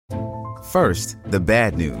First, the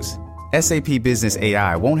bad news. SAP Business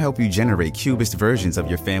AI won't help you generate cubist versions of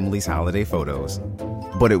your family's holiday photos.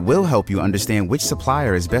 But it will help you understand which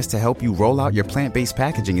supplier is best to help you roll out your plant-based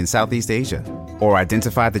packaging in Southeast Asia, or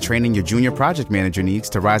identify the training your junior project manager needs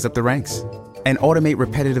to rise up the ranks, and automate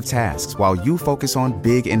repetitive tasks while you focus on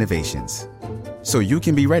big innovations, so you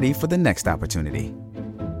can be ready for the next opportunity.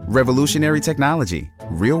 Revolutionary technology,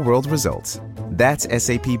 real-world results. That's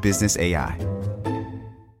SAP Business AI.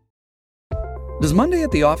 Does Monday at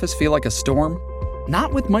the office feel like a storm?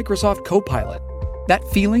 Not with Microsoft Copilot. That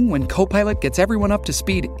feeling when Copilot gets everyone up to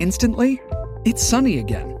speed instantly? It's sunny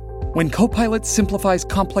again. When Copilot simplifies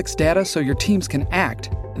complex data so your teams can act,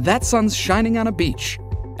 that sun's shining on a beach.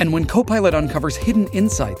 And when Copilot uncovers hidden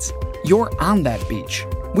insights, you're on that beach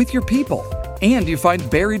with your people, and you find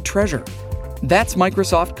buried treasure. That's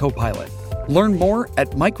Microsoft Copilot. Learn more at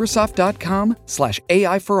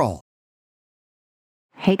Microsoft.com/AI for all.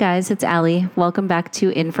 Hey guys, it's Allie. Welcome back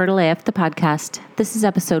to Infertile AF, the podcast. This is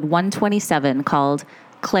episode 127 called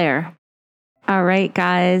Claire. All right,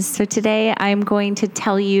 guys. So today I'm going to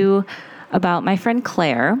tell you about my friend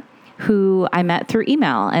Claire, who I met through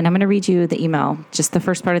email. And I'm going to read you the email, just the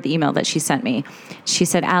first part of the email that she sent me. She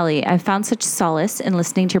said, Allie, I've found such solace in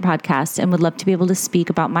listening to your podcast and would love to be able to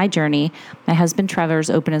speak about my journey. My husband Trevor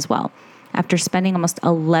is open as well. After spending almost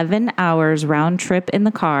 11 hours round trip in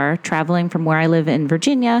the car, traveling from where I live in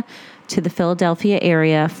Virginia to the Philadelphia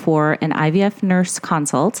area for an IVF nurse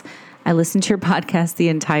consult, I listened to your podcast the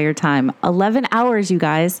entire time. 11 hours, you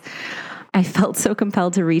guys. I felt so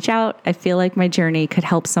compelled to reach out. I feel like my journey could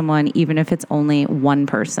help someone, even if it's only one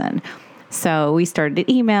person. So we started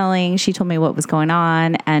emailing. She told me what was going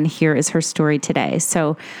on, and here is her story today.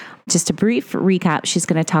 So just a brief recap, she's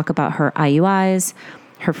going to talk about her IUIs,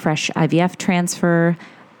 her fresh IVF transfer,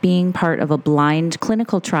 being part of a blind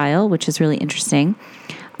clinical trial, which is really interesting,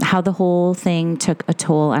 how the whole thing took a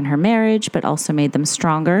toll on her marriage, but also made them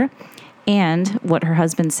stronger, and what her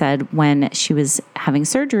husband said when she was having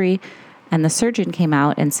surgery, and the surgeon came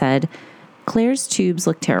out and said, Claire's tubes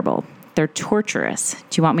look terrible. They're torturous.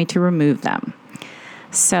 Do you want me to remove them?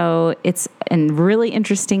 So it's a really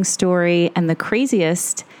interesting story, and the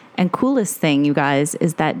craziest and coolest thing, you guys,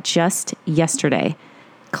 is that just yesterday,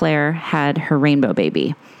 Claire had her rainbow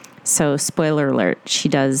baby. So spoiler alert, she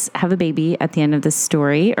does have a baby at the end of this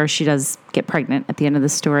story, or she does get pregnant at the end of the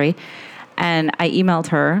story. And I emailed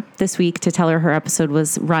her this week to tell her episode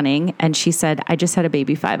was running. And she said, I just had a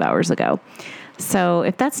baby 5 hours ago. So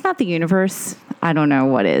if that's not the universe, I don't know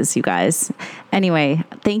what is, you guys. Anyway,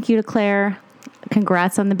 thank you to Claire.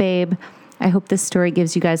 Congrats on the babe. I hope this story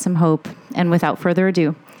gives you guys some hope. And without further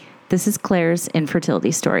ado, this is Claire's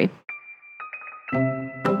infertility story.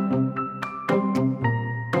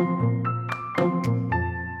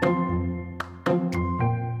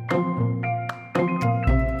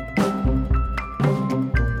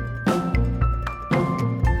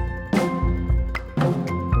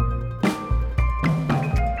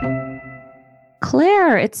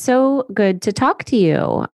 Claire, it's so good to talk to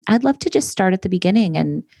you. I'd love to just start at the beginning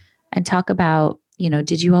and talk about,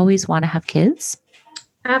 did you always want to have kids?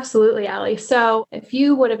 Absolutely, Allie. So if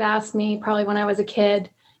you would have asked me probably when I was a kid,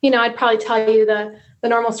 I'd probably tell you the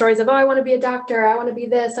normal stories of, I want to be a doctor, I want to be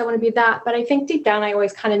this, I want to be that. But I think deep down, I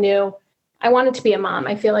always kind of knew I wanted to be a mom.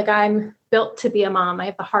 I feel like I'm built to be a mom. I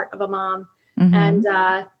have the heart of a mom. Mm-hmm. And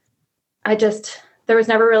there was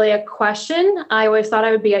never really a question. I always thought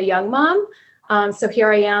I would be a young mom. So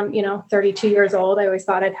here I am, 32 years old. I always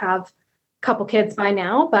thought I'd have a couple kids by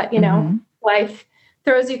now, but, life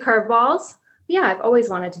throws you curveballs. Yeah, I've always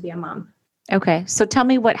wanted to be a mom. Okay. So tell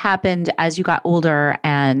me what happened as you got older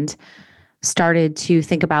and started to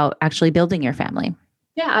think about actually building your family.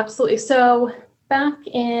 Yeah, absolutely. So back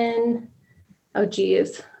in,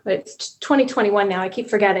 it's 2021 now. I keep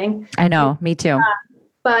forgetting. I know, me too.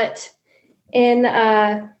 But in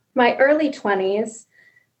my early 20s,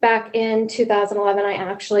 back in 2011, I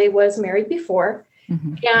actually was married before,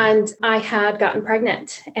 and I had gotten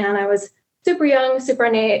pregnant, and I was super young, super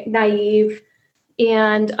naive.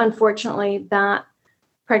 And unfortunately, that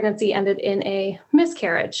pregnancy ended in a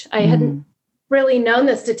miscarriage. I hadn't really known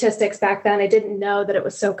the statistics back then. I didn't know that it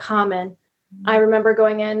was so common. I remember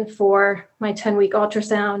going in for my 10-week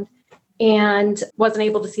ultrasound and wasn't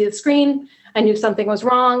able to see the screen. I knew something was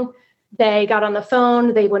wrong. They got on the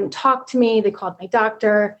phone. They wouldn't talk to me. They called my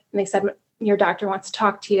doctor and they said, your doctor wants to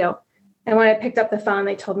talk to you. And when I picked up the phone,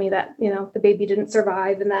 they told me that, the baby didn't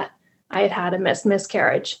survive and that I had a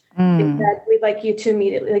miscarriage. They said, we'd like you to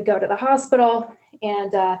immediately go to the hospital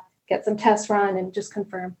and get some tests run and just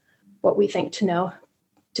confirm what we think to know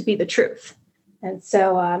to be the truth. And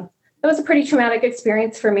so it was a pretty traumatic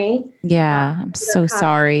experience for me. Yeah. I'm so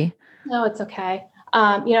sorry. No, it's okay.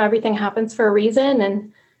 Everything happens for a reason.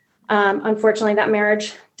 And unfortunately, that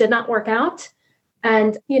marriage did not work out.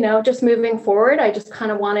 And, just moving forward, I just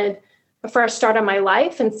kind of wanted a fresh start on my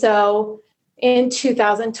life. And so in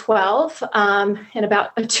 2012, in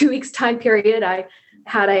about a 2 weeks time period, I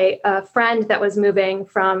had a friend that was moving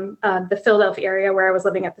from the Philadelphia area where I was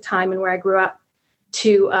living at the time and where I grew up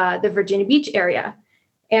to the Virginia Beach area.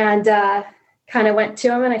 And kind of went to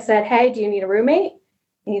him and I said, hey, do you need a roommate?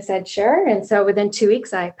 And he said, sure. And so within 2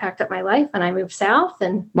 weeks, I packed up my life and I moved south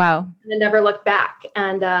and wow, and never looked back.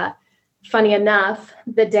 And funny enough,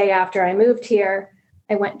 the day after I moved here,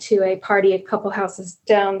 I went to a party a couple houses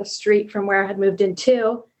down the street from where I had moved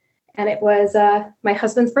into. And it was my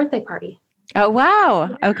husband's birthday party. Oh,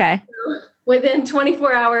 wow. Okay. So within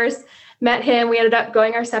 24 hours, met him. We ended up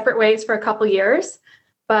going our separate ways for a couple years,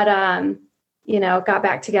 but got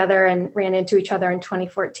back together and ran into each other in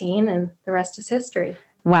 2014 and the rest is history.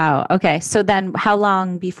 Wow. Okay. So then how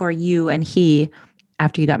long before you and he,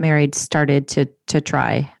 after you got married, started to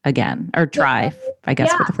try again or try, I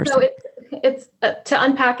guess, for the first time? It's to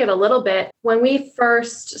unpack it a little bit. When we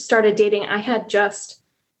first started dating, I had just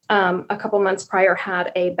a couple months prior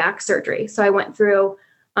had a back surgery. So I went through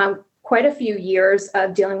quite a few years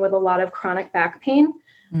of dealing with a lot of chronic back pain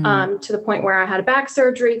to the point where I had a back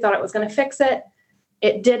surgery, thought it was going to fix it.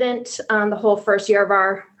 It didn't. The whole first year of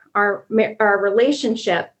our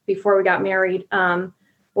relationship before we got married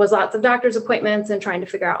was lots of doctor's appointments and trying to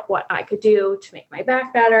figure out what I could do to make my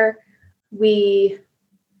back better. We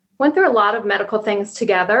went through a lot of medical things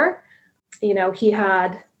together. He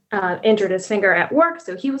had injured his finger at work,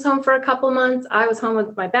 so he was home for a couple months. I was home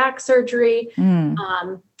with my back surgery.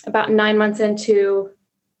 About 9 to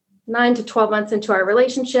 12 months into our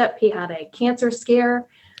relationship, he had a cancer scare.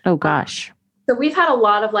 Oh gosh. So we've had a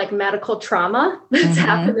lot of medical trauma that's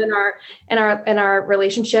happened in our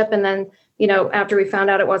relationship. And then, after we found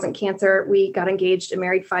out it wasn't cancer, we got engaged and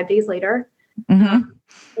married 5 days later.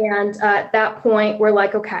 And at that point, we're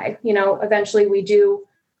like, okay, eventually we do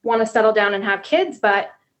want to settle down and have kids,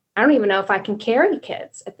 but I don't even know if I can carry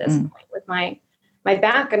kids at this point with my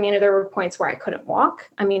back. I mean, there were points where I couldn't walk.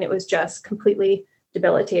 I mean, it was just completely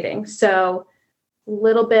debilitating. So a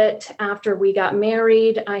little bit after we got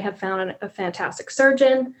married, I had found a fantastic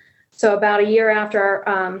surgeon. So about a year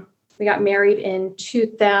after we got married in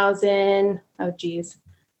 2000, my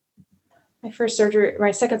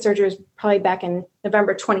second surgery was probably back in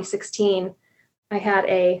November 2016. I had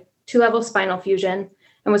a 2-level spinal fusion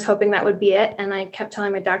and was hoping that would be it. And I kept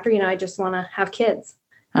telling my doctor, I just want to have kids,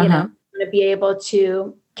 I want to be able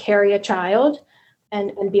to carry a child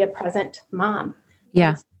and be a present mom.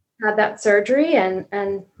 Yeah. Had that surgery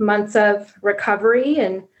and months of recovery.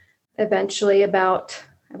 And eventually about,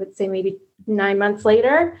 I would say maybe 9 months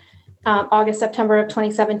later, August, September of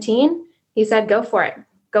 2017, he said, go for it.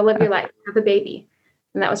 Go live your life, have a baby.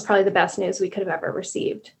 And that was probably the best news we could have ever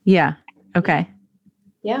received. Yeah. Okay.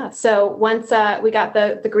 Yeah. So once we got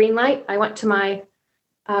the green light, I went to my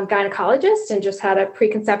gynecologist and just had a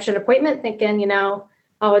preconception appointment thinking, I'll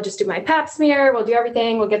just do my pap smear. We'll do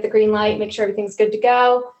everything. We'll get the green light, make sure everything's good to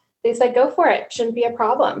go. They said, go for it. Shouldn't be a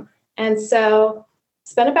problem. And so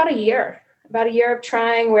spent about a year of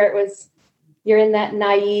trying where it was, you're in that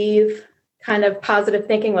naive kind of positive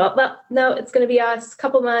thinking, well, no, it's going to be us, a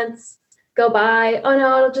couple months go by. Oh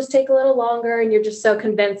no, it'll just take a little longer. And you're just so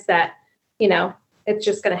convinced that, it's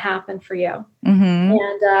just going to happen for you.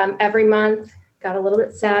 And every month got a little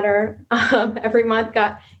bit sadder. Every month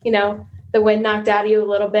got, the wind knocked out of you a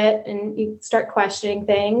little bit and you start questioning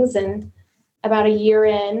things. And about a year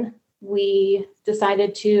in, we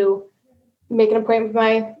decided to make an appointment with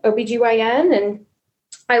my OBGYN. And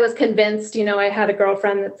I was convinced, I had a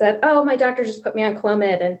girlfriend that said, oh, my doctor just put me on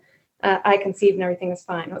Clomid and I conceived and everything is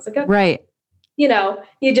fine. I was like, okay. Right.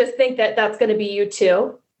 You just think that that's going to be you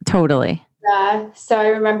too. Totally. So I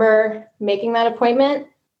remember making that appointment.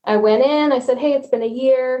 I went in, I said, hey, it's been a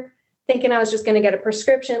year, thinking I was just going to get a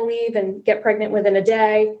prescription, leave and get pregnant within a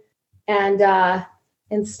day. And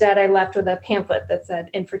instead I left with a pamphlet that said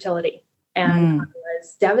infertility and I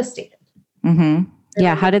was devastated.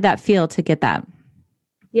 Yeah. How did that feel to get that?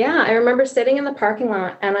 Yeah. I remember sitting in the parking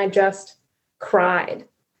lot and I just cried.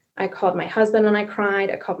 I called my husband and I cried.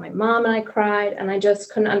 I called my mom and I cried. And I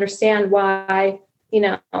just couldn't understand why,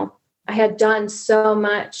 I had done so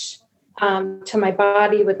much to my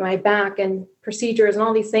body with my back and procedures and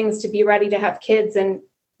all these things to be ready to have kids. And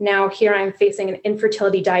now here I'm facing an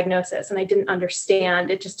infertility diagnosis and I didn't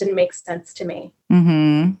understand. It just didn't make sense to me.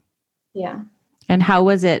 Yeah. And how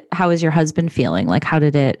was it? How was your husband feeling? Like, how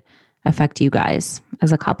did it affect you guys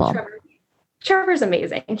as a couple? Trevor's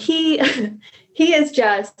amazing. He is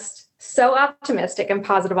just so optimistic and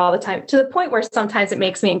positive all the time, to the point where sometimes it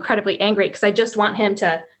makes me incredibly angry because I just want him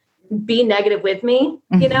to be negative with me.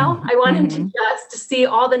 You know, I want him to just to see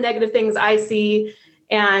all the negative things I see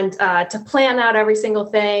and to plan out every single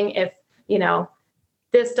thing. If, you know,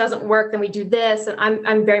 this doesn't work, then we do this. And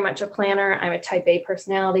I'm very much a planner. I'm a type A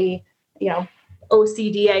personality, you know,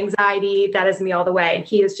 OCD, anxiety, that is me all the way. And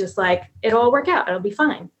he is just like, it'll all work out. It'll be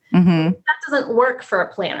fine. That doesn't work for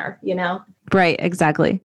a planner, you know? Right.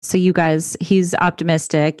 Exactly. So you guys, he's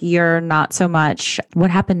optimistic. You're not so much.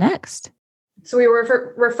 What happened next? So we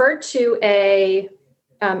were referred to a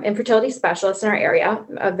infertility specialist in our area,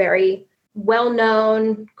 a very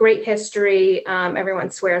well-known, great history. Everyone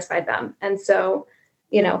swears by them. And so,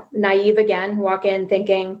 you know, naive again, walk in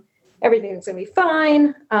thinking everything's going to be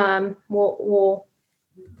fine. We'll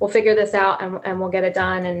figure this out and we'll get it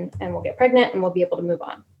done and we'll get pregnant and we'll be able to move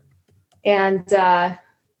on. And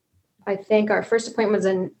I think our first appointment was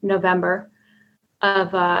in November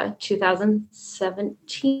of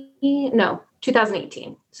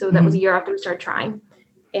 2018. So that was a year after we started trying,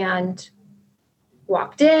 and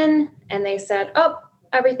walked in and they said, oh,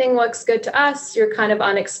 everything looks good to us. You're kind of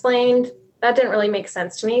unexplained. That didn't really make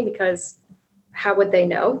sense to me because how would they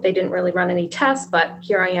know? They didn't really run any tests, but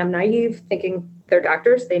here I am naive thinking they're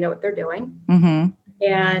doctors. They know what they're doing.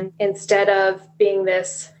 And instead of being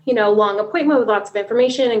this, you know, long appointment with lots of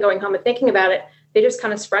information and going home and thinking about it, they just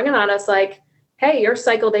kind of sprung it on us like, hey, you're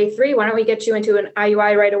cycle day 3. Why don't we get you into an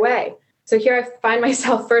IUI right away? So here I find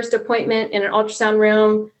myself first appointment in an ultrasound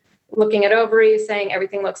room, looking at ovaries, saying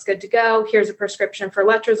everything looks good to go. Here's a prescription for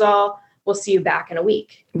letrozole. We'll see you back in a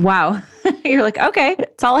week. Wow. You're like, okay,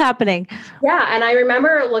 it's all happening. Yeah. And I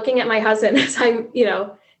remember looking at my husband as I'm, you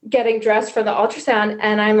know, getting dressed for the ultrasound.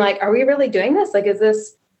 And I'm like, are we really doing this? Like, is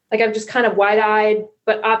this like, I'm just kind of wide-eyed,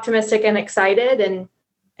 but optimistic and excited.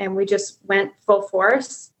 And we just went full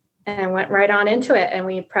force and went right on into it. And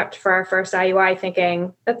we prepped for our first IUI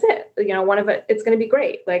thinking, that's it. You know, one of it, it's going to be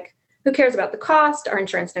great. Like, who cares about the cost? Our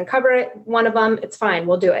insurance didn't cover it. One of them, it's fine.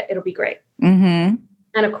 We'll do it. It'll be great.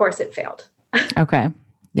 And of course it failed. Okay.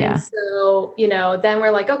 Yeah. And so, you know, then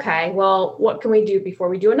we're like, okay, well, what can we do before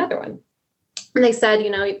we do another one? And they said, you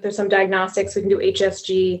know, there's some diagnostics. We can do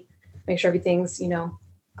HSG, make sure everything's, you know,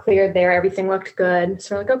 cleared there. Everything looked good.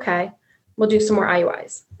 So we're like, okay, we'll do some more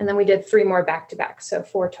IUIs. And then we did 3 more back to back. So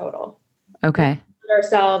 4 total. Okay.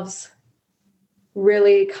 Ourselves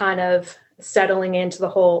really kind of settling into the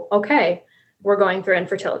whole, okay, we're going through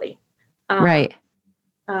infertility. Right.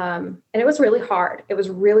 And it was really hard. It was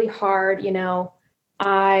really hard. You know,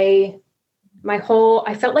 I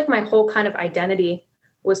felt like my whole kind of identity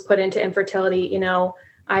was put into infertility. You know,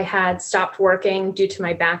 I had stopped working due to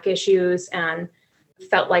my back issues and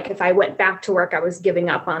felt like if I went back to work, I was giving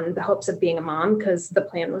up on the hopes of being a mom because the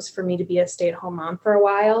plan was for me to be a stay-at-home mom for a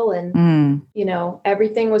while. And, you know,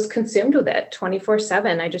 everything was consumed with it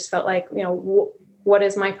 24/7. I just felt like, you know, what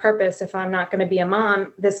is my purpose? If I'm not going to be a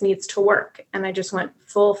mom, this needs to work. And I just went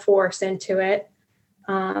full force into it.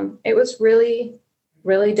 It was really,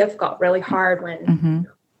 really difficult, really hard when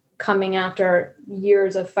coming after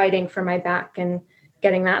years of fighting for my back and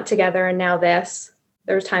getting that together. And now this,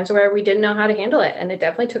 there was times where we didn't know how to handle it. And it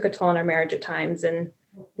definitely took a toll on our marriage at times. And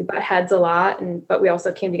we butt heads a lot, but we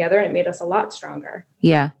also came together and it made us a lot stronger.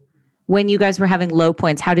 Yeah. When you guys were having low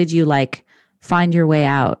points, how did you like find your way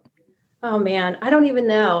out? Oh man, I don't even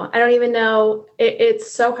know.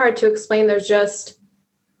 It's so hard to explain.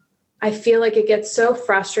 I feel like it gets so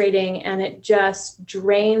frustrating and it just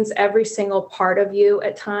drains every single part of you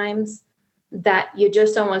at times that you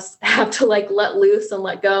just almost have to like let loose and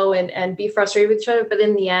let go and be frustrated with each other. But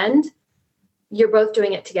in the end, you're both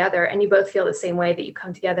doing it together and you both feel the same way, that you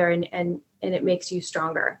come together and it makes you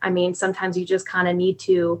stronger. I mean, sometimes you just kind of need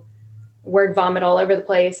to word vomit all over the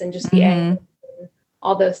place and just be angry, and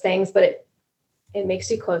all those things, but it makes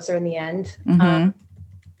you closer in the end.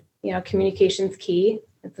 You know, communication's key.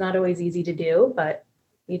 It's not always easy to do, but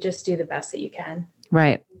you just do the best that you can.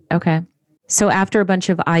 Right. Okay. So after a bunch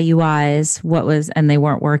of IUIs, and they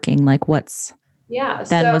weren't working, like was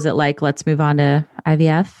it like, let's move on to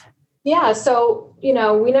IVF? Yeah. So, you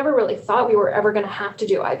know, we never really thought we were ever going to have to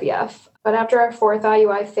do IVF, but after our 4th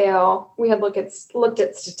IUI fail, we had looked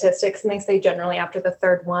at statistics, and they say generally after the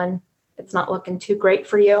 3rd one, it's not looking too great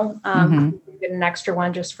for you. Get an extra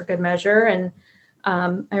one just for good measure. And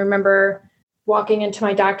I remember walking into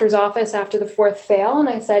my doctor's office after the 4th fail. And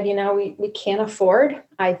I said, you know, we can't afford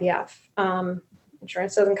IVF.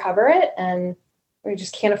 Insurance doesn't cover it and we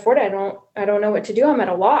just can't afford it. I don't know what to do. I'm at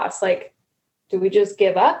a loss. Like, do we just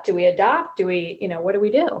give up? Do we adopt? Do we, you know, what do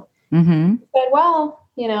we do? Mm-hmm. I said, well,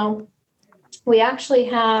 we actually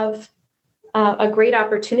have a great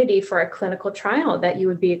opportunity for a clinical trial that you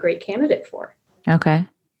would be a great candidate for. Okay.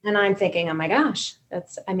 And I'm thinking, oh my gosh,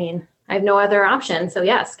 I have no other option. So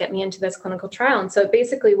yes, get me into this clinical trial. And so it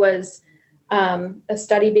basically was a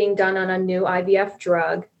study being done on a new IVF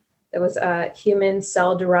drug. It was a human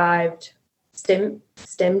cell-derived stem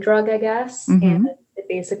drug, I guess. Mm-hmm. And it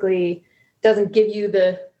basically doesn't give you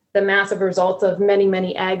the massive results of many,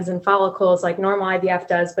 many eggs and follicles like normal IVF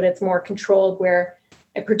does, but it's more controlled where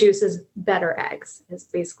it produces better eggs, is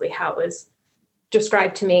basically how it was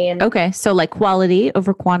described to me. And okay. So like quality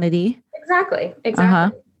over quantity. Exactly.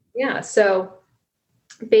 Yeah. So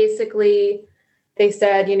basically they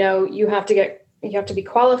said, you have to be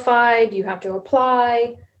qualified, you have to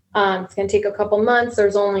apply. It's going to take a couple months.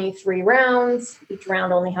 There's only 3 rounds. Each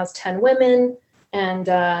round only has 10 women. And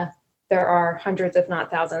there are hundreds, if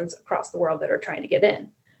not thousands, across the world that are trying to get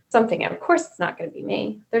in. Something, of course, it's not going to be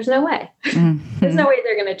me. There's no way. Mm-hmm. There's no way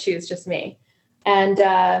they're going to choose just me. And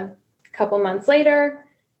a couple months later,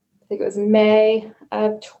 I think it was May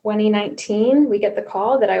of 2019, we get the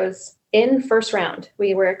call that I was in first round.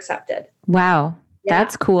 We were accepted. Wow. Yeah.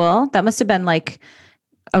 That's cool. That must have been like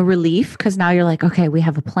a relief because now you're like, okay, we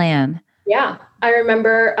have a plan. Yeah. I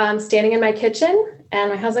remember standing in my kitchen and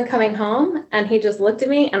my husband coming home and he just looked at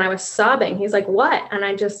me and I was sobbing. He's like, what? And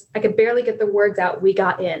I could barely get the words out. We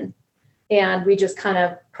got in and we just kind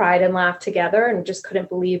of cried and laughed together and just couldn't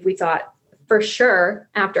believe. We thought for sure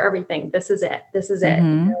after everything, this is it. This is it.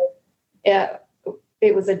 Mm-hmm.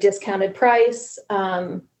 It was a discounted price.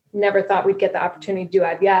 Never thought we'd get the opportunity to do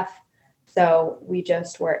IVF. So we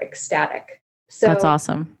just were ecstatic. So that's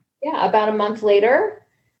awesome. Yeah. About a month later,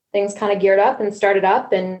 things kind of geared up and started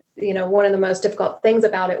up. And, one of the most difficult things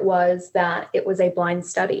about it was that it was a blind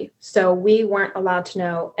study. So we weren't allowed to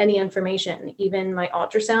know any information, even my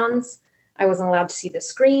ultrasounds. I wasn't allowed to see the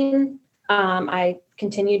screen. I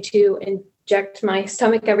continued to inject my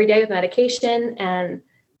stomach every day with medication and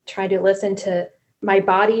try to listen to my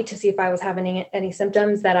body to see if I was having any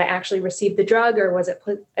symptoms that I actually received the drug or was it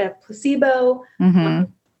a placebo.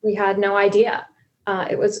 Mm-hmm. We had no idea.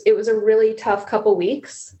 It was a really tough couple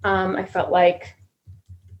weeks. I felt like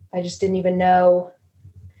I just didn't even know.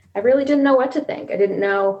 I really didn't know what to think. I didn't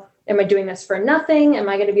know, am I doing this for nothing? Am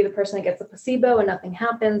I going to be the person that gets a placebo and nothing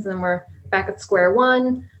happens? And then we're back at square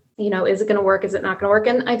one. Is it going to work? Is it not going to work?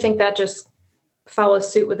 And I think that just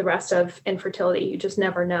follows suit with the rest of infertility. You just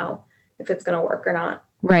never know if it's going to work or not.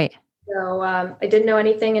 Right. So I didn't know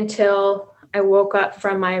anything until I woke up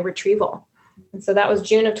from my retrieval. And so that was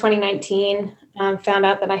June of 2019. Found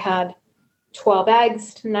out that I had 12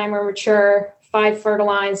 eggs, 9 were mature, 5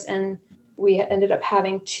 fertilized, and we ended up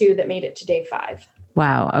having 2 that made it to day 5.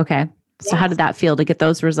 Wow. Okay. So how did that feel to get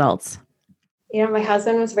those results? My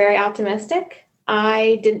husband was very optimistic.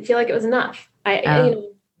 I didn't feel like it was enough.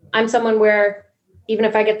 I'm someone where even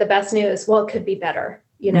if I get the best news, well, it could be better,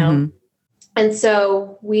 Mm-hmm. And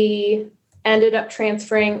so we ended up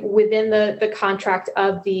transferring within the contract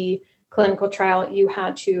of the clinical trial. You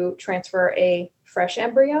had to transfer a fresh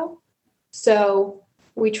embryo. So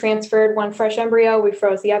we transferred 1 fresh embryo. We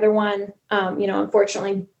froze the other one.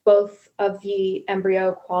 Unfortunately, both of the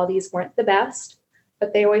embryo qualities weren't the best,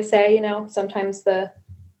 but they always say, sometimes the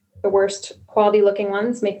worst quality looking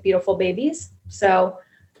ones make beautiful babies. So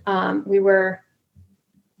we were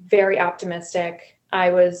very optimistic. I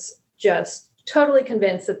was just totally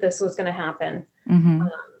convinced that this was going to happen. Mm-hmm.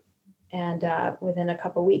 And within a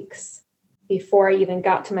couple weeks, before I even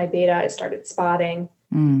got to my beta, I started spotting,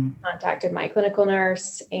 contacted my clinical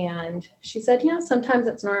nurse, and she said, sometimes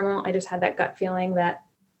it's normal. I just had that gut feeling that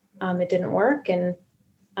it didn't work. And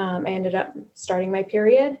I ended up starting my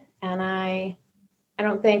period. And I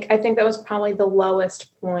think that was probably the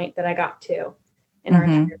lowest point that I got to in our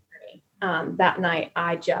entire journey. That night,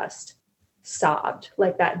 I just sobbed,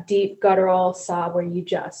 like that deep guttural sob where you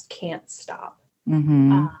just can't stop.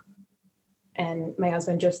 Mm-hmm. And my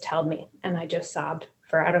husband just held me and I just sobbed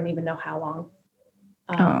for, I don't even know how long.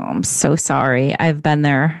 I'm so sorry. I've been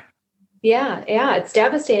there. Yeah. It's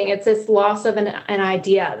devastating. It's this loss of an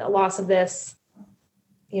idea, the loss of this,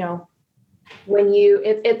 when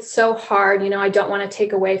it's so hard, I don't want to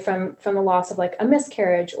take away from the loss of like a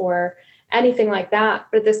miscarriage or anything like that.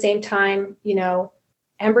 But at the same time,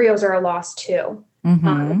 embryos are a loss too.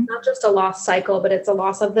 Mm-hmm. It's not just a lost cycle, but it's a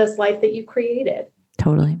loss of this life that you created.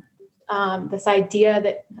 Totally. This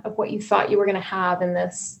idea of what you thought you were going to have in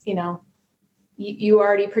this, you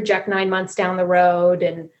already project 9 months down the road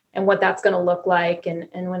and what that's going to look like.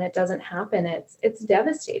 And when it doesn't happen, it's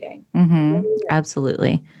devastating. Mm-hmm.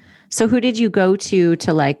 Absolutely. So who did you go to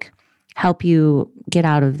like help you get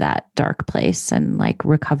out of that dark place and like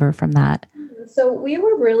recover from that? So we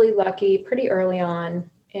were really lucky pretty early on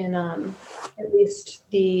in at least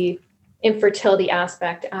the infertility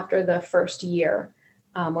aspect after the first year,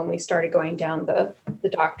 when we started going down the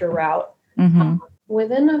doctor route. Mm-hmm.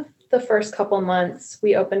 Within the first couple months,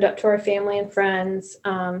 we opened up to our family and friends.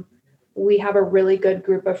 We have a really good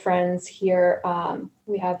group of friends here.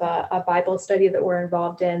 We have a Bible study that we're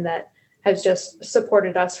involved in that has just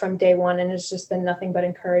supported us from day one, and it's just been nothing but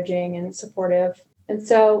encouraging and supportive. And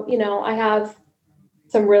so, I have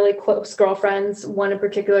some really close girlfriends. One in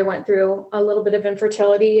particular went through a little bit of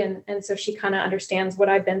infertility, and so she kind of understands what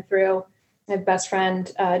I've been through. My best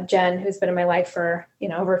friend, Jen, who's been in my life for,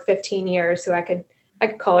 over 15 years, who I could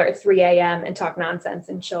call her at 3 a.m. and talk nonsense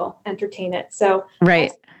and she'll entertain it. So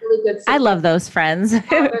right. Really good support. I love those friends. They're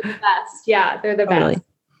the best. Yeah, they're the Totally. best.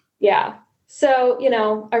 Yeah. So,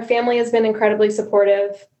 our family has been incredibly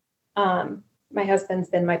supportive. My husband's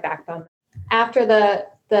been my backbone. After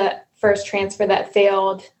the first transfer that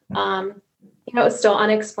failed, it was still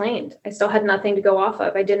unexplained. I still had nothing to go off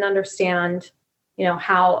of. I didn't understand,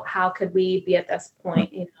 how could we be at this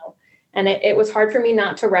point, and it was hard for me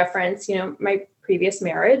not to reference, my previous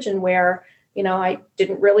marriage and where, I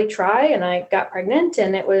didn't really try and I got pregnant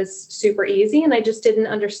and it was super easy. And I just didn't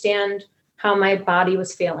understand how my body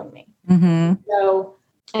was failing me. Mm-hmm. So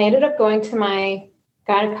I ended up going to my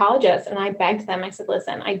gynecologist and I begged them. I said,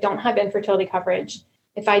 listen, I don't have infertility coverage.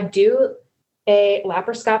 If I do a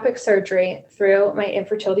laparoscopic surgery through my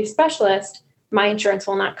infertility specialist, my insurance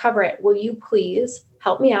will not cover it. Will you please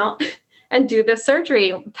help me out and do this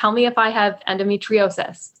surgery? Tell me if I have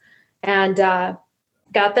endometriosis. And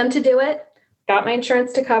got them to do it, got my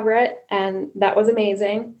insurance to cover it. And that was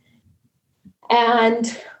amazing.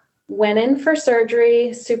 And went in for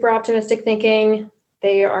surgery, super optimistic thinking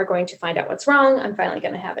they are going to find out what's wrong. I'm finally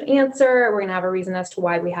going to have an answer. We're going to have a reason as to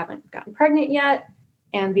why we haven't gotten pregnant yet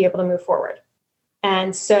and be able to move forward.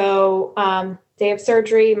 And so day of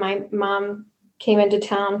surgery, my mom came into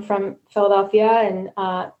town from Philadelphia and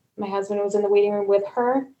my husband was in the waiting room with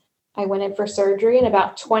her. I went in for surgery and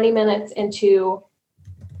about 20 minutes into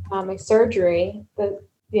my surgery, the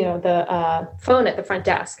phone at the front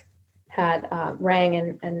desk had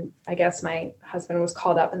rang and I guess my husband was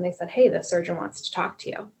called up and they said, hey, the surgeon wants to talk to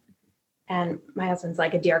you. And my husband's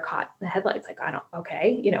like a deer caught in the headlights. Like,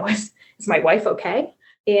 okay, is my wife okay?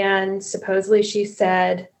 And supposedly she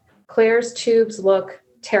said, Claire's tubes look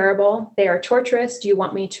terrible. They are tortuous. Do you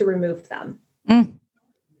want me to remove them? Mm.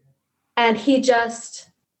 And he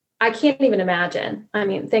I can't even imagine. I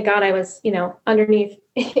mean, thank God I was, underneath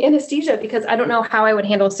anesthesia because I don't know how I would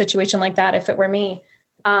handle a situation like that if it were me.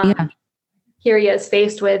 Yeah. Here he is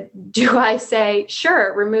faced with, do I say,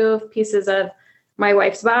 sure, remove pieces of my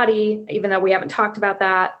wife's body, even though we haven't talked about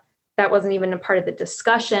that. That wasn't even a part of the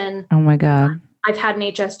discussion. Oh my God. I've had an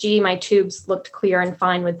HSG. My tubes looked clear and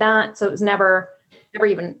fine with that. So it was never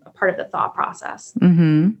even a part of the thought process.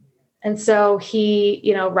 Mm-hmm. And so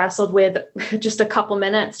he, wrestled with just a couple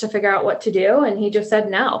minutes to figure out what to do. And he just said,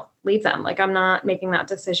 no, leave them. Like, I'm not making that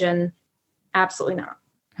decision. Absolutely not.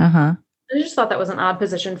 Uh-huh. I just thought that was an odd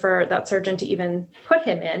position for that surgeon to even put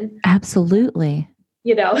him in. Absolutely.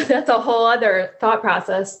 That's a whole other thought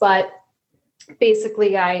process. But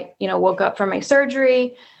basically I, woke up from my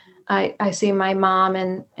surgery. I see my mom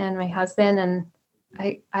and my husband, and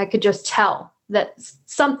I could just tell that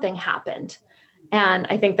something happened. And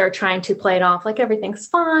I think they're trying to play it off like everything's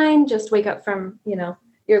fine. Just wake up from,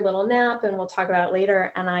 your little nap and we'll talk about it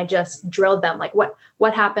later. And I just drilled them like,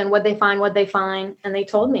 what happened? What'd they find? And they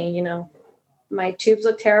told me, my tubes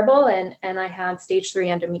look terrible and I had stage 3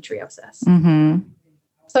 endometriosis. Mm-hmm.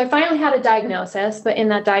 So I finally had a diagnosis, but in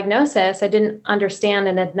that diagnosis, I didn't understand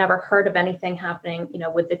and had never heard of anything happening,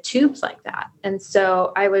 with the tubes like that. And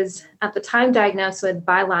so I was at the time diagnosed with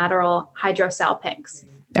bilateral hydrosalpinx.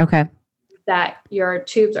 Okay. That your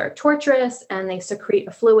tubes are tortuous and they secrete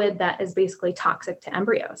a fluid that is basically toxic to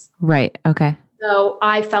embryos. Right. Okay. So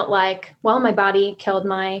I felt like, well, my body killed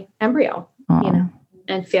my embryo,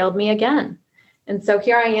 and failed me again. And so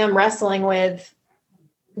here I am wrestling with,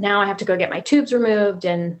 now I have to go get my tubes removed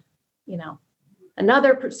and,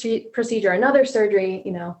 another procedure, another surgery,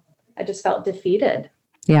 I just felt defeated.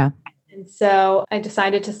 Yeah. And so I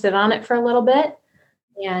decided to sit on it for a little bit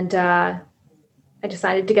and, I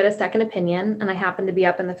decided to get a second opinion, and I happened to be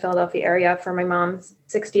up in the Philadelphia area for my mom's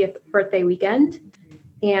 60th birthday weekend.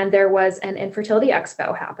 And there was an infertility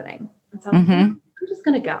expo happening. And so I'm just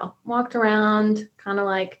going to go. Walked around, kind of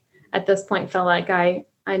like at this point felt like I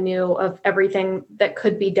knew of everything that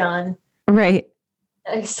could be done. Right.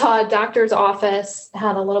 I saw a doctor's office,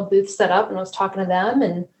 had a little booth set up and was talking to them.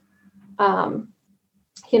 And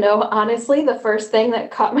Honestly, the first thing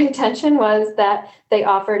that caught my attention was that they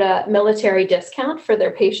offered a military discount for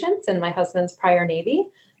their patients in my husband's prior Navy.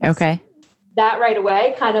 Okay. So that right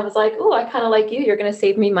away kind of was like, oh, I kind of like you. You're going to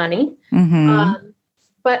save me money.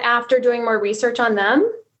 But after doing more research on them,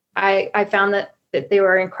 I found that they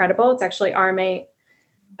were incredible. It's actually RMA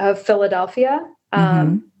of Philadelphia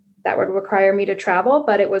that would require me to travel,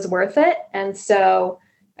 but it was worth it. And so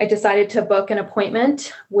I decided to book an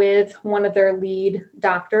appointment with one of their lead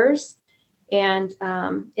doctors. And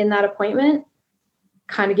in that appointment,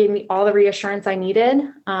 kind of gave me all the reassurance I needed,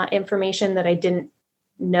 information that I didn't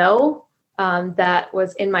know that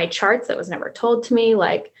was in my charts that was never told to me.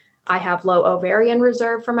 Like, I have low ovarian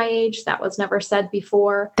reserve for my age. That was never said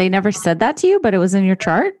before. They never said that to you, but it was in your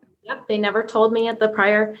chart? Yep. They never told me at the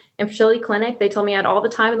prior infertility clinic. They told me I had all the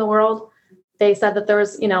time in the world. They said that there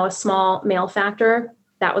was, a small male factor.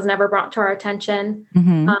 That was never brought to our attention.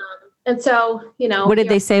 And so, what did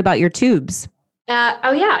they say about your tubes?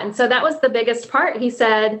 And so that was the biggest part. He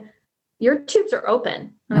said, your tubes are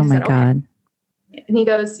open. And oh my God. Okay. And he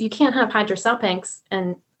goes, you can't have hydrosalpinx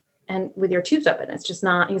and with your tubes open. It's just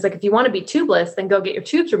not, he's like, if you want to be tubeless, then go get your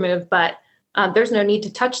tubes removed, but there's no need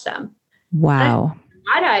to touch them. Wow.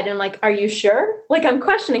 And I'm like, are you sure? Like, I'm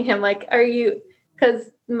questioning him. Like, are you,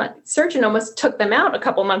 because my surgeon almost took them out a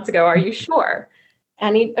couple months ago. Are you sure?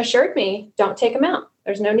 And he assured me, don't take them out.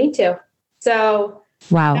 There's no need to. So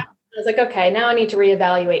wow. I was like, okay, now I need to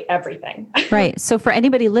reevaluate everything. Right. So for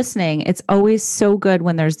anybody listening, it's always so good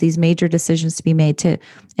when there's these major decisions to be made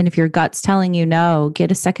and if your gut's telling you no,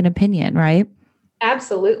 get a second opinion, right?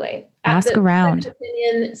 Absolutely. Ask around. Second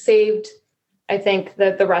opinion saved, I think,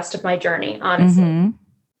 the rest of my journey, honestly.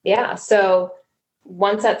 Yeah. So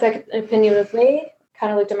once that second opinion was made,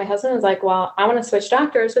 kind of looked at my husband and was like, well, I want to switch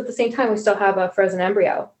doctors, but at the same time, we still have a frozen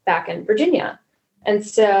embryo back in Virginia. And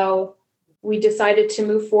so we decided to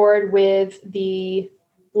move forward with the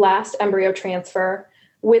last embryo transfer.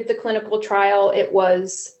 With the clinical trial,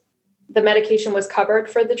 the medication was covered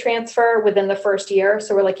for the transfer within the first year.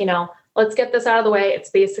 So we're like, let's get this out of the way. It's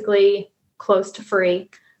basically close to free.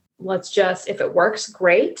 Let's just, if it works,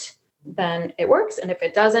 great, then it works. And if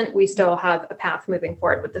it doesn't, we still have a path moving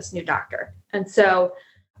forward with this new doctor. And so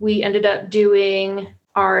we ended up doing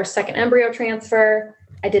our second embryo transfer.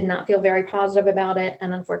 I did not feel very positive about it.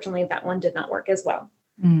 And unfortunately, that one did not work as well.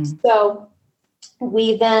 So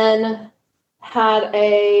we then had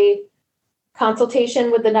a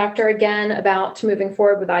consultation with the doctor again about moving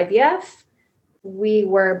forward with IVF. We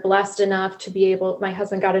were blessed enough to my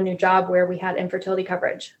husband got a new job where we had infertility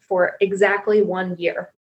coverage for exactly 1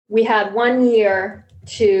 year. We had 1 year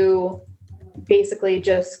to basically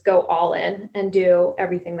just go all in and do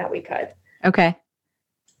everything that we could. Okay.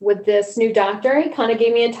 With this new doctor, he kind of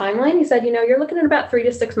gave me a timeline. He said, you're looking at about 3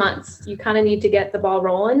 to 6 months. You kind of need to get the ball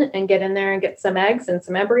rolling and get in there and get some eggs and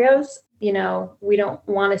some embryos. We don't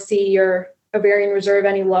want to see your ovarian reserve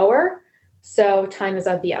any lower. So time is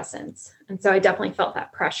of the essence. And so I definitely felt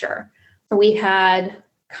that pressure. We had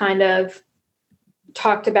kind of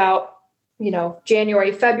talked about,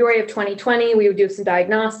 January, February of 2020, we would do some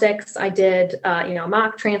diagnostics. I did,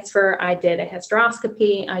 mock transfer. I did a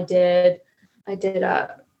hysteroscopy. I did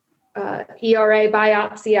a ERA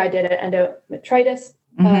biopsy. I did an endometritis.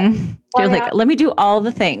 You're like, let me do all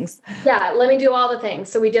the things. Yeah, let me do all the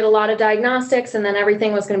things. So we did a lot of diagnostics, and then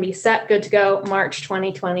everything was going to be set, good to go, March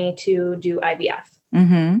 2020 to do IVF.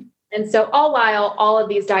 And so while all of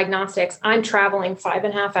these diagnostics, I'm traveling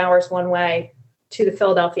 5.5 hours one way to the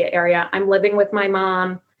Philadelphia area. I'm living with my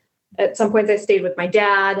mom. At some points I stayed with my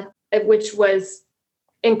dad, which was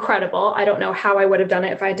incredible. I don't know how I would have done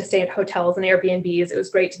it if I had to stay at hotels and Airbnbs. It was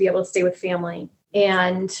great to be able to stay with family,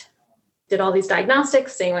 and did all these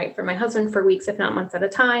diagnostics, staying away from my husband for weeks, if not months at a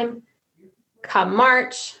time. Come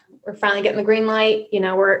March, we're finally getting the green light.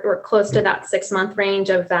 We're close to that 6-month range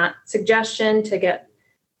of that suggestion to get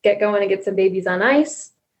going and get some babies on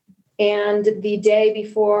ice. And the day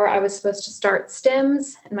before I was supposed to start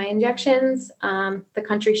stims and my injections, the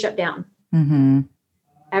country shut down.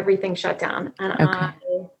 Everything shut down. And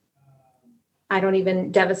okay. I don't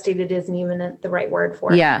even, devastated isn't even the right word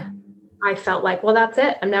for it. Yeah. I felt like, well, that's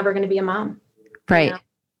it. I'm never going to be a mom. Right.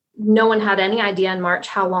 No one had any idea in March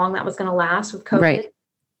how long that was going to last with COVID,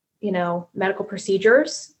 right. Medical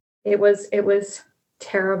procedures. It was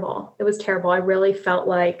terrible. It was terrible. I really felt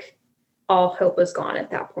like all hope was gone at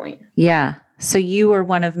that point. Yeah. So you were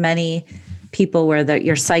one of many people where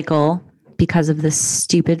your cycle, because of this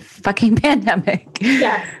stupid fucking pandemic,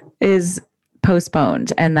 is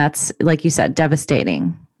postponed. And that's, like you said,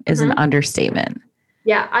 devastating is an understatement.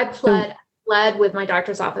 Yeah. I pled led with my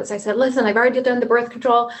doctor's office. I said, listen, I've already done the birth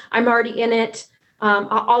control. I'm already in it.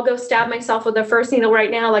 I'll go stab myself with the first needle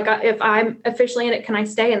right now. Like if I'm officially in it, can I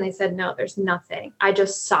stay? And they said, no, there's nothing. I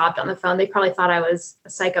just sobbed on the phone. They probably thought I was a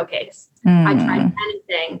psycho case. I tried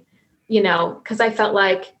anything, because I felt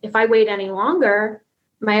like if I wait any longer,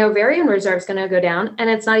 my ovarian reserve is going to go down and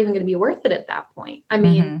it's not even going to be worth it at that point. I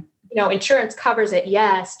mean, insurance covers it.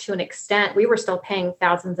 Yes, to an extent. We were still paying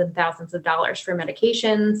thousands and thousands of dollars for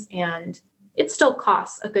medications, and it still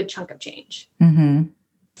costs a good chunk of change.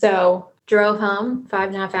 So drove home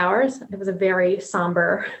 5.5 hours. It was a very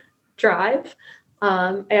somber drive.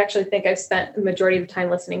 I actually think I spent the majority of the time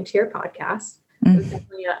listening to your podcast. It was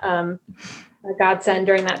definitely a godsend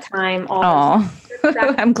during that time.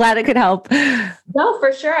 I'm glad it could help. No,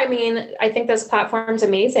 for sure. I mean, I think this platform's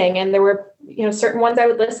amazing. And there were, certain ones I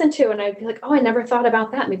would listen to and I'd be like, oh, I never thought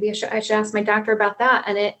about that. Maybe I should ask my doctor about that.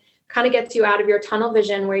 And it kind of gets you out of your tunnel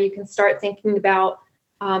vision where you can start thinking about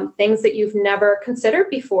things that you've never considered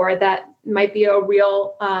before that might be a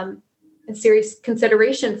real serious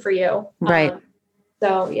consideration for you. Right.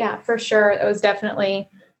 So yeah, for sure. It was definitely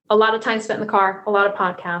a lot of time spent in the car, a lot of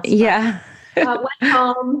podcasts. Yeah. Went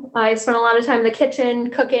home. I spent a lot of time in the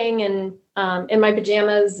kitchen cooking and in my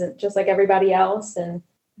pajamas, just like everybody else. And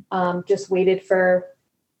just waited for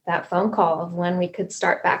that phone call of when we could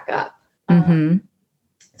start back up.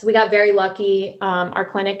 So we got very lucky. Our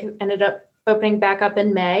clinic ended up opening back up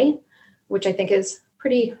in May, which I think is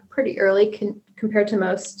pretty early compared to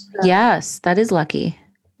most. Yes, that is lucky.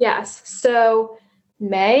 Yes. So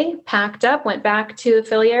May, packed up, went back to the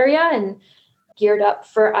Philly area and geared up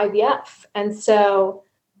for IVF. And so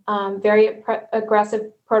very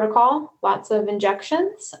aggressive protocol, lots of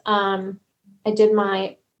injections. I did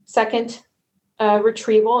my second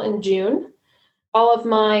retrieval in June. All of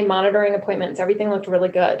my monitoring appointments, everything looked really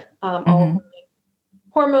good. All of my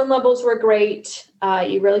hormone levels were great.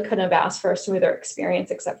 You really couldn't have asked for a smoother experience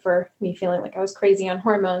except for me feeling like I was crazy on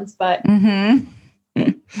hormones. But I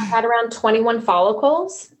had around 21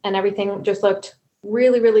 follicles and everything just looked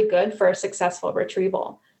really, really good for a successful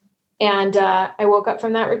retrieval. And I woke up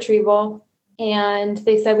from that retrieval and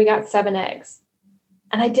they said we got 7 eggs.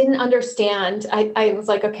 And I didn't understand. I was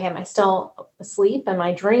like, okay, am I still asleep? Am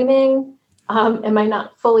I dreaming? Am I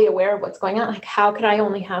not fully aware of what's going on? Like, how could I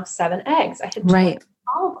only have 7 eggs? I had 20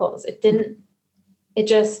 follicles. It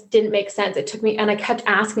just didn't make sense. It took me, and I kept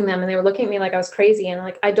asking them and they were looking at me like I was crazy. And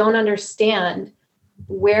like, I don't understand,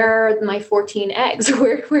 where are my 14 eggs?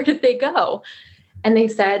 Where did they go? And they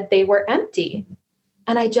said they were empty.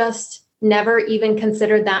 And I just never even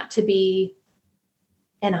considered that to be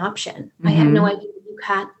an option. I had no idea you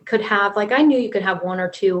could have, like, I knew you could have 1 or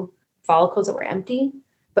 2 follicles that were empty,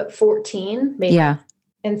 but 14 maybe. Yeah.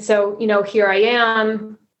 And so, here I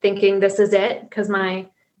am thinking this is it because my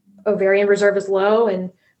ovarian reserve is low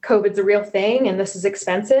and COVID's a real thing and this is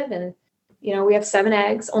expensive. And, we have 7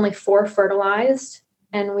 eggs, only 4 fertilized,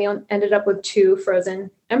 and we ended up with 2 frozen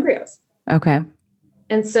embryos. Okay.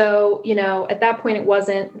 And so, at that point, it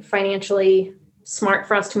wasn't financially smart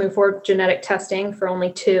for us to move forward with genetic testing for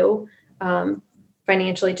only 2.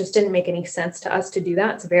 Financially, just didn't make any sense to us to do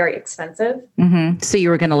that. It's very expensive. So you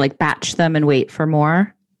were going to batch them and wait for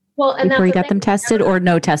more? Well, and before you got them tested, or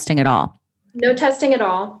no testing at all? No testing at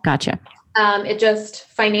all. Gotcha. It just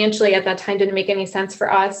financially at that time didn't make any sense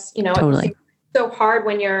for us. Totally. It's so hard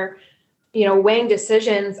when you're, weighing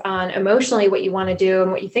decisions on emotionally what you want to do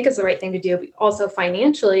and what you think is the right thing to do. But also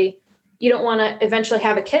financially, you don't want to eventually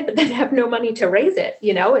have a kid, but then have no money to raise it.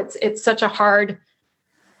 It's such a hard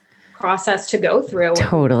process to go through.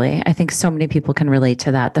 Totally. I think so many people can relate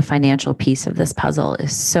to that. The financial piece of this puzzle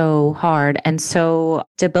is so hard and so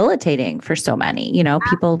debilitating for so many.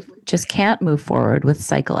 People just can't move forward with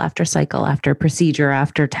cycle after procedure,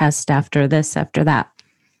 after test, after this, after that.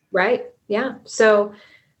 Right. Yeah. So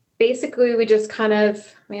basically we just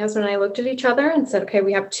my husband and I looked at each other and said, okay,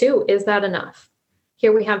 we have 2. Is that enough?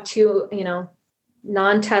 Here we have 2,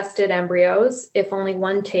 non-tested embryos. If only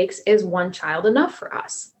 1 takes, is 1 child enough for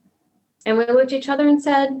us? And we looked at each other and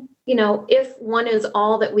said, if 1 is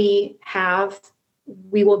all that we have,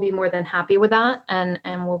 we will be more than happy with that. And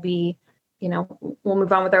we'll be, we'll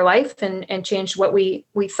move on with our life and change what we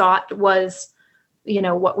thought was,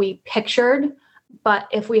 what we pictured. But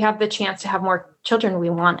if we have the chance to have more children, we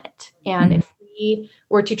want it. And if we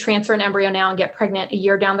were to transfer an embryo now and get pregnant a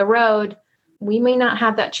year down the road, we may not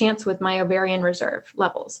have that chance with my ovarian reserve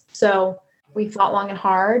levels. So we thought long and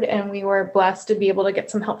hard, and we were blessed to be able to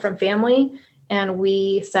get some help from family. And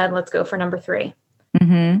we said, let's go for number 3. So we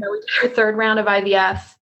did our 3rd round of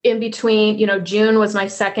IVF. In between, June was my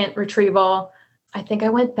second retrieval. I think I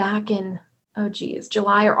went back in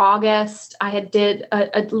July or August. I had did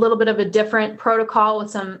a little bit of a different protocol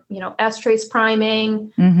with some, estrase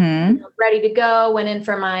priming, ready to go, went in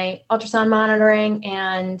for my ultrasound monitoring,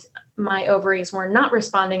 and my ovaries were not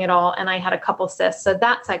responding at all. And I had a couple cysts. So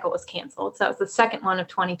that cycle was canceled. So that was the second one of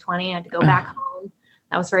 2020. I had to go back home.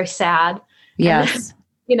 That was very sad. Yes.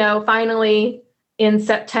 And then, finally in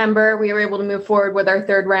September, we were able to move forward with our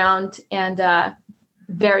third round, and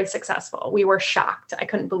very successful. We were shocked. I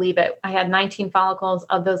couldn't believe it. I had 19 follicles.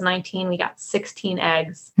 Of those 19, we got 16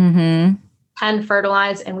 eggs, 10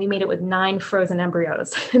 fertilized, and we made it with 9 frozen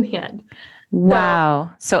embryos in the end.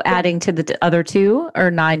 Wow. So adding to the other 2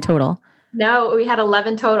 or 9 total? No, we had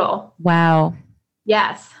 11 total. Wow.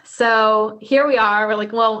 Yes. So here we are. We're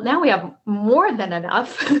like, well, now we have more than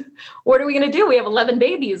enough. What are we going to do? We have 11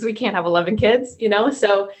 babies. We can't have 11 kids,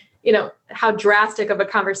 So, how drastic of a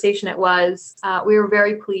conversation it was. We were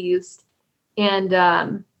very pleased. And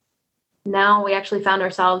now we actually found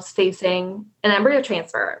ourselves facing an embryo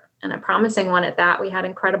transfer, and a promising one at that. We had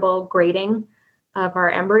incredible grading of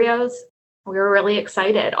our embryos. We were really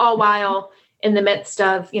excited, all while in the midst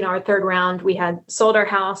of, our third round, we had sold our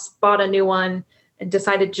house, bought a new one, and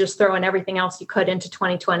decided to just throw in everything else you could into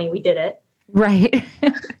 2020. We did it. Right.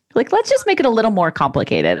 Like, let's just make it a little more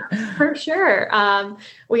complicated. For sure.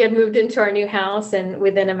 We had moved into our new house, and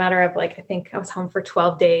within a matter of I think I was home for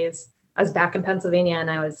 12 days. I was back in Pennsylvania,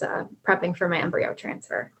 and I was prepping for my embryo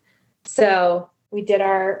transfer. So we did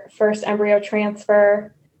our first embryo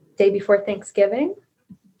transfer day before Thanksgiving.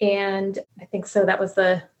 And I think so that was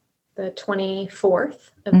the 24th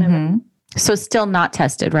of November. So still not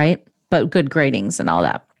tested, right? But good gradings and all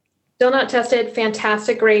that. Still not tested,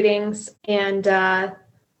 fantastic ratings. And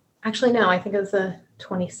actually, no, I think it was the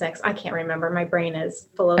 26th. I can't remember. My brain is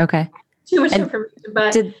full of too much information.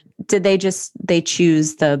 But did they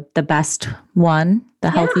choose the best one, the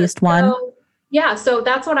healthiest one? So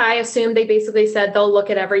that's what I assumed. They basically said they'll look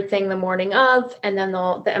at everything the morning of, and then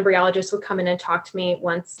the embryologist would come in and talk to me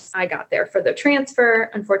once I got there for the transfer.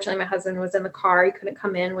 Unfortunately, my husband was in the car. He couldn't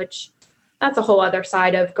come in, which that's a whole other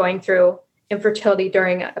side of going through infertility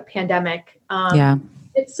during a pandemic.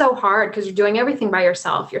 It's so hard because you're doing everything by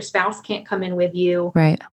yourself. Your spouse can't come in with you.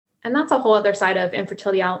 Right. And that's a whole other side of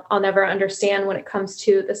infertility I'll never understand when it comes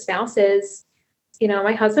to the spouses.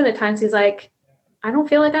 My husband at times, he's like, I don't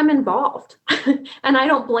feel like I'm involved. And I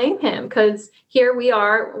don't blame him, because here we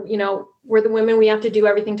are, we're the women, we have to do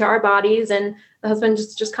everything to our bodies. And the husband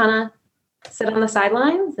just kind of sit on the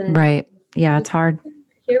sidelines. And right. Yeah, it's hard.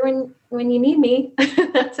 Here when you need me.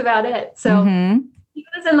 That's about it. So he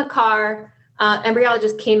was in the car.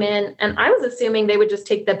 Embryologist came in, and I was assuming they would just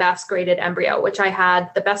take the best graded embryo, which I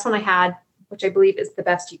had. The best one I had, which I believe is the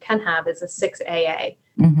best you can have, is a 6AA.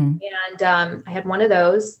 And I had one of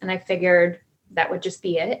those, and I figured that would just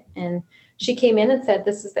be it. And she came in and said,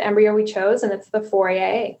 this is the embryo we chose, and it's the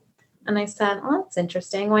 4AA. And I said, oh, that's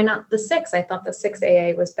interesting. Why not the 6? I thought the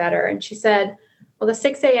 6AA was better. And she said, well, the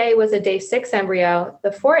 6AA was a day 6 embryo.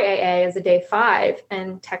 The 4AA is a day 5.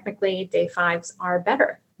 And technically day 5s are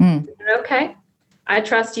better. I said, okay, I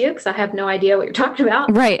trust you, because I have no idea what you're talking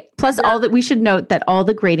about. Right. Plus we should note that all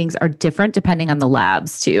the gradings are different depending on the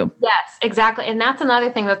labs too. Yes, exactly. And that's another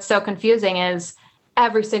thing that's so confusing, is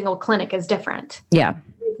every single clinic is different. Yeah.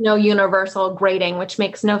 There's no universal grading, which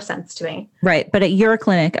makes no sense to me. Right. But at your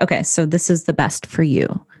clinic, okay, so this is the best for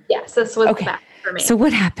you. Yes, this was the best for me. So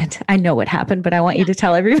what happened? I know what happened, but I want you to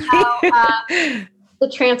tell everybody. The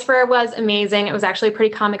transfer was amazing. It was actually a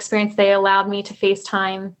pretty calm experience. They allowed me to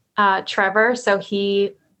FaceTime Trevor, so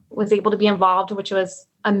he was able to be involved, which was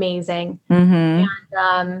amazing. And,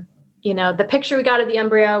 the picture we got of the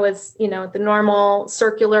embryo was, the normal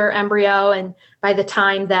circular embryo. And by the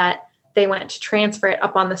time that they went to transfer it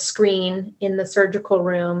up on the screen in the surgical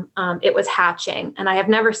room, it was hatching. And I have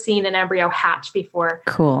never seen an embryo hatch before.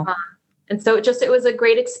 Cool. And so it was a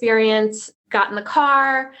great experience. Got in the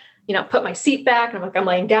car, put my seat back, and I'm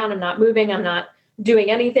laying down. I'm not moving. I'm not doing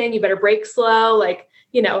anything. You better brake slow.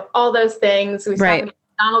 All those things. We stopped at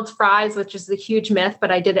McDonald's fries, which is a huge myth,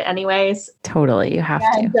 but I did it anyways. Totally. You have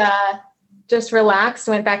to. Just relaxed,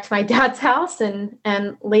 went back to my dad's house and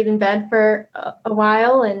laid in bed for a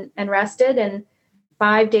while and rested. And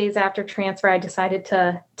 5 days after transfer, I decided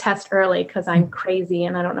to test early, because I'm crazy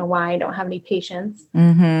and I don't know why I don't have any patience.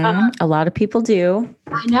 A lot of people do.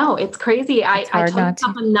 I know, it's crazy. I told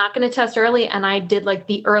myself I'm not going to test early, and I did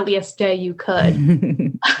the earliest day you could.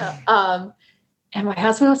 And my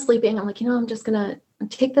husband was sleeping. I'm like, I'm just going to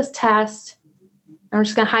take this test. I'm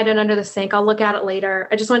just going to hide it under the sink. I'll look at it later.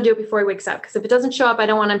 I just want to do it before he wakes up, because if it doesn't show up, I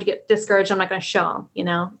don't want him to get discouraged. I'm not going to show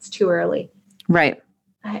him, it's too early. Right.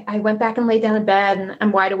 I went back and laid down in bed, and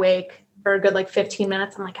I'm wide awake. for a good like 15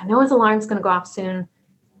 minutes. I'm like, I know his alarm's going to go off soon.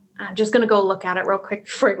 I'm just going to go look at it real quick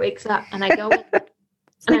before he wakes up. And I go,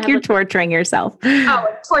 it's like you're torturing yourself. Oh,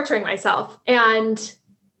 torturing myself. And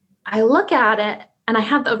I look at it and I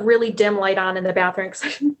have a really dim light on in the bathroom because I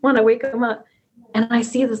didn't want to wake him up. And I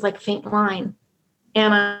see this like faint line.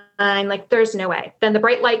 And I'm like, there's no way. Then the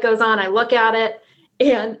bright light goes on. I look at it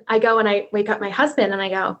and I go and I wake up my husband and I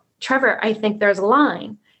go, Trevor, I think there's a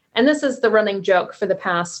line. And this is the running joke for the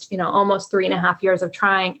past, almost 3.5 years of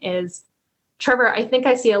trying is, Trevor, I think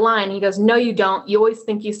I see a line. He goes, no, you don't. You always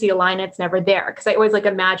think you see a line. It's never there. Because I always like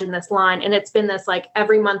imagine this line. And it's been this like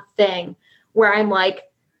every month thing where I'm like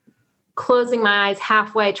closing my eyes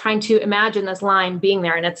halfway, trying to imagine this line being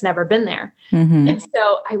there. And it's never been there. Mm-hmm. And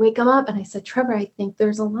so I wake him up and I said, Trevor, I think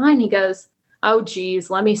there's a line. He goes, oh,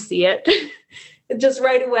 geez, let me see it. Just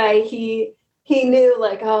right away, he knew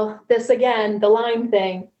like, oh, this again, the line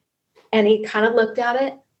thing. And he kind of looked at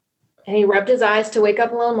it. And he rubbed his eyes to wake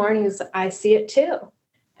up a little more. And he was, I see it too.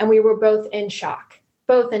 And we were both in shock.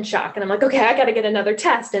 And I'm like, okay, I got to get another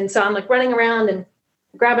test. And so I'm like running around and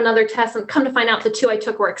grab another test and come to find out the 2 I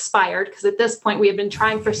took were expired. Because at this point we had been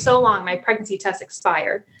trying for so long, my pregnancy test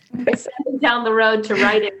expired. I sent him down the road to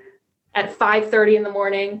write it at 5:30 in the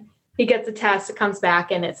morning. He gets a test, it comes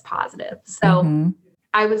back and it's positive. So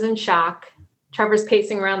I was in shock. Trevor's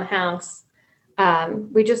pacing around the house.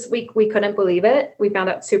 We couldn't believe it. We found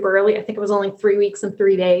out super early. I think it was only 3 weeks and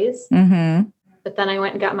 3 days. Mm-hmm. But then I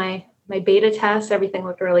went and got my beta test. Everything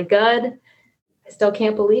looked really good. I still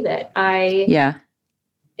can't believe it.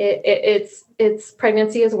 It's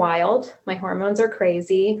pregnancy is wild. My hormones are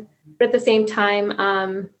crazy, but at the same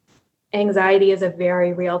time, anxiety is a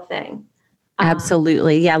very real thing.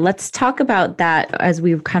 Absolutely. Yeah. Let's talk about that as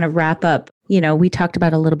we kind of wrap up. We talked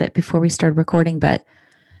about a little bit before we started recording, but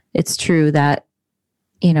it's true that,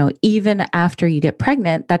 even after you get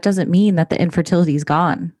pregnant, that doesn't mean that the infertility is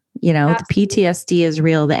gone. The PTSD is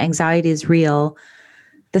real. The anxiety is real.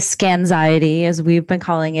 The scanxiety, as we've been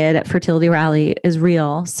calling it at Fertility Rally, is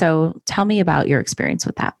real. So tell me about your experience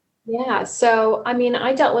with that. Yeah. So,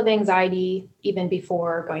 I dealt with anxiety even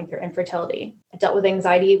before going through infertility. I dealt with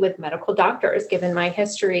anxiety with medical doctors, given my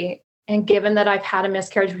history. And given that I've had a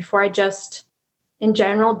miscarriage before, I just, in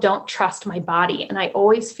general, don't trust my body. And I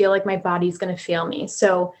always feel like my body's going to fail me.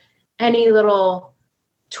 So any little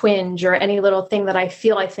twinge or any little thing that I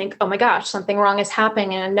think, oh my gosh, something wrong is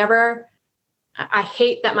happening. And I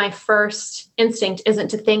hate that my first instinct isn't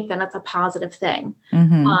to think that it's a positive thing.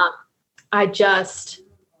 Mm-hmm. I just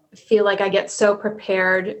feel like I get so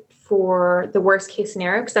prepared for the worst case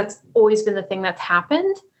scenario, because that's always been the thing that's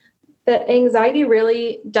happened, that anxiety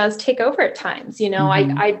really does take over at times.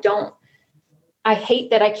 Mm-hmm. I hate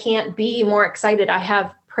that I can't be more excited. I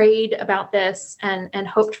have prayed about this and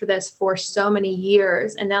hoped for this for so many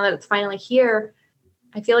years. And now that it's finally here,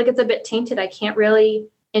 I feel like it's a bit tainted. I can't really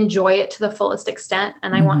enjoy it to the fullest extent.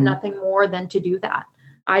 And I want nothing more than to do that.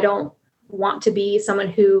 I don't want to be someone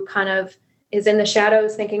who kind of is in the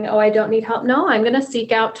shadows thinking, oh, I don't need help. No, I'm going to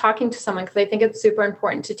seek out talking to someone, because I think it's super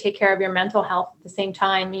important to take care of your mental health at the same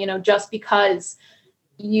time. Just because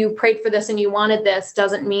you prayed for this and you wanted this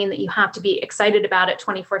doesn't mean that you have to be excited about it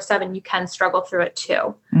 24/7. You can struggle through it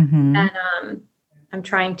too. Mm-hmm. And I'm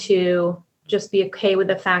trying to just be okay with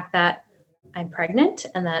the fact that I'm pregnant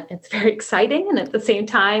and that it's very exciting. And at the same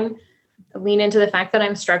time, lean into the fact that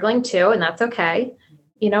I'm struggling too. And that's okay.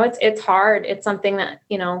 It's hard. It's something that,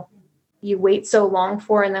 you wait so long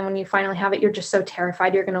for. And then when you finally have it, you're just so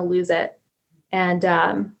terrified you're going to lose it. And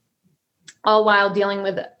all while dealing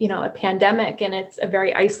with, a pandemic, and it's a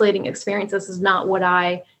very isolating experience. This is not what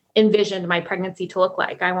I envisioned my pregnancy to look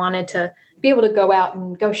like. I wanted to be able to go out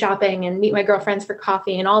and go shopping and meet my girlfriends for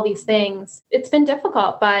coffee and all these things. It's been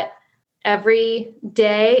difficult, but every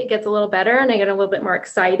day it gets a little better and I get a little bit more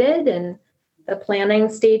excited, and the planning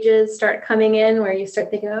stages start coming in where you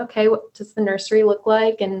start thinking, okay, what does the nursery look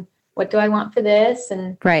like? And what do I want for this?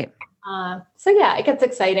 And right. So yeah, it gets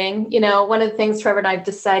exciting. One of the things Trevor and I've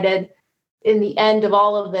decided in the end of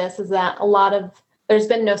all of this is that there's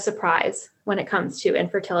been no surprise when it comes to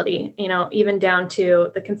infertility, even down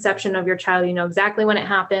to the conception of your child, exactly when it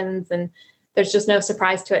happens, and there's just no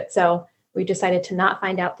surprise to it. So we decided to not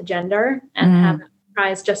find out the gender and have a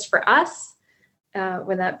surprise just for us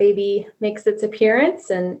when that baby makes its appearance.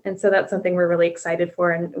 And so that's something we're really excited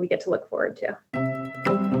for and we get to look forward to.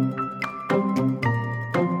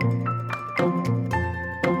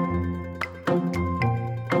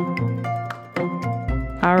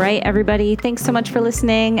 All right, everybody. Thanks so much for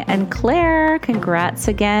listening. And Claire, congrats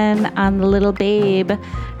again on the little babe.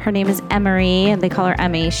 Her name is Emery, and they call her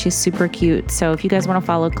Emmy. She's super cute. So if you guys want to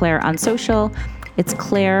follow Claire on social, It's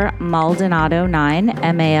Claire Maldonado 9,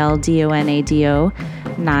 Maldonado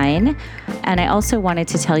 9. And I also wanted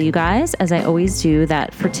to tell you guys, as I always do,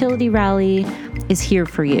 that Fertility Rally is here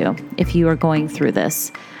for you if you are going through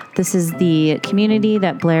this. This is the community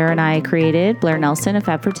that Blair and I created, Blair Nelson of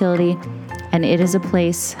Fab Fertility, and it is a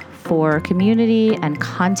place for community and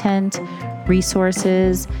content,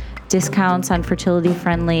 resources, discounts on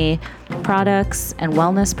fertility-friendly products and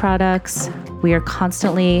wellness products. We are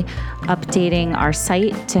constantly updating our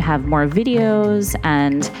site to have more videos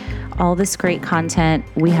and all this great content.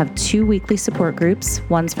 We have 2 weekly support groups.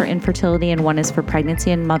 One's for infertility and one is for pregnancy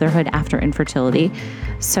and motherhood after infertility.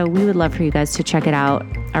 So we would love for you guys to check it out.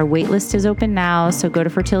 Our wait list is open now, so go to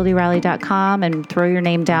fertilityrally.com and throw your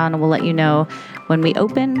name down and we'll let you know when we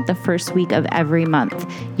open the first week of every month.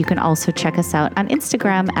 You can also check us out on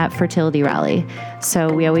Instagram at Fertility Rally.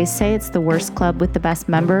 So we always say it's the worst club with the best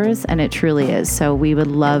members, and it truly is. So we would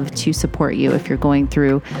love to support you if you're going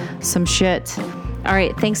through some shit. All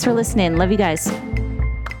right, thanks for listening. Love you guys.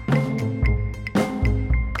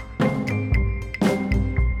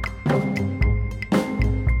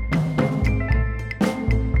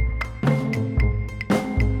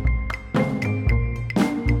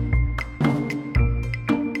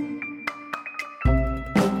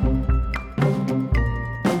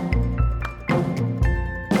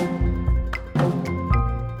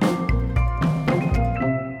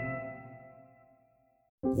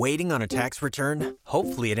 Waiting on a tax return?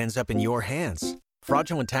 Hopefully it ends up in your hands.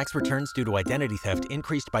 Fraudulent tax returns due to identity theft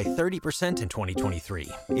increased by 30% in 2023.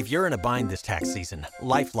 If you're in a bind this tax season,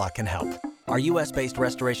 LifeLock can help. Our U.S.-based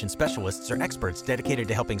restoration specialists are experts dedicated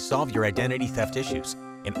to helping solve your identity theft issues.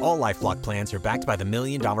 And all LifeLock plans are backed by the $1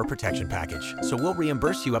 Million Protection Package. So we'll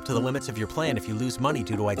reimburse you up to the limits of your plan if you lose money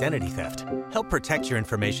due to identity theft. Help protect your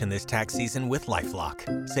information this tax season with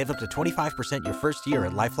LifeLock. Save up to 25% your first year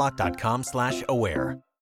at LifeLock.com/aware.